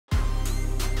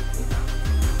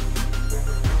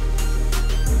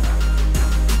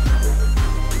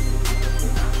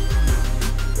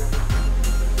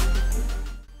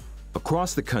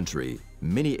Across the country,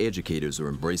 many educators are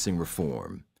embracing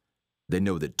reform. They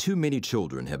know that too many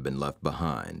children have been left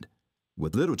behind,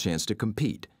 with little chance to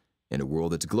compete in a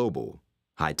world that's global,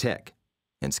 high-tech,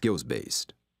 and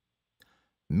skills-based.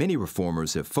 Many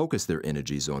reformers have focused their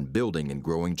energies on building and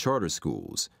growing charter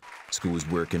schools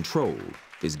where control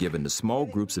is given to small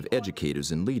groups of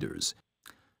educators and leaders.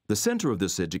 The center of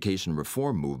this education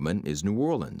reform movement is New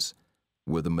Orleans,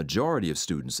 where the majority of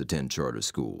students attend charter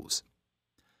schools.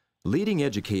 Leading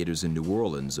educators in New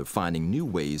Orleans are finding new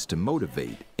ways to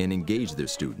motivate and engage their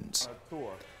students.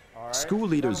 School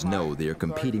leaders know they are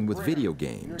competing with video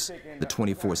games, the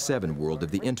 24/7 world of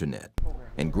the internet,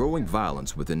 and growing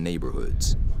violence within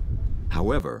neighborhoods.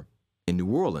 However, in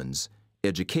New Orleans,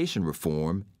 education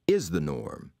reform is the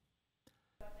norm.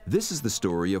 This is the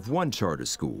story of one charter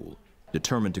school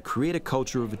determined to create a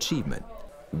culture of achievement,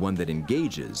 one that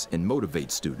engages and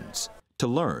motivates students to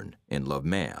learn and love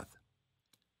math.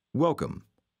 Welcome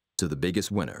to The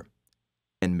Biggest Winner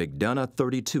and McDonogh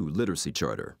 32 Literacy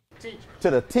Charter. To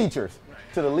the teachers,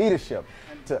 to the leadership,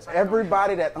 to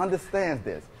everybody that understands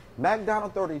this,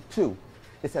 McDonogh 32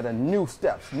 is at a new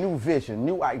steps, new vision,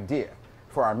 new idea.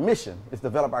 For our mission is to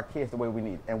develop our kids the way we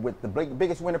need. And with the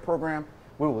Biggest Winner program,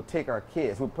 we will take our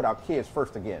kids, we'll put our kids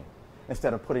first again,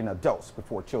 instead of putting adults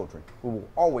before children. We will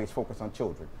always focus on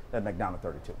children at McDonogh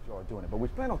 32. We're doing it, but we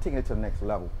plan on taking it to the next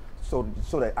level so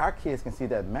that our kids can see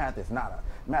that math is not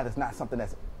something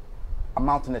that's a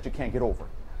mountain that you can't get over.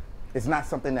 It's not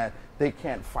something that they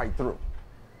can't fight through.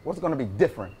 What's going to be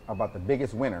different about the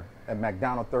Biggest Winner at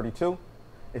McDonogh 32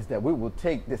 is that we will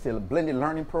take this blended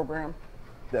learning program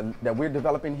that we're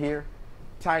developing here,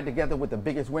 tie it together with the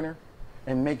Biggest Winner,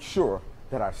 and make sure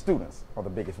that our students are the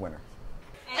biggest winners.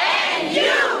 And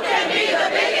you can be the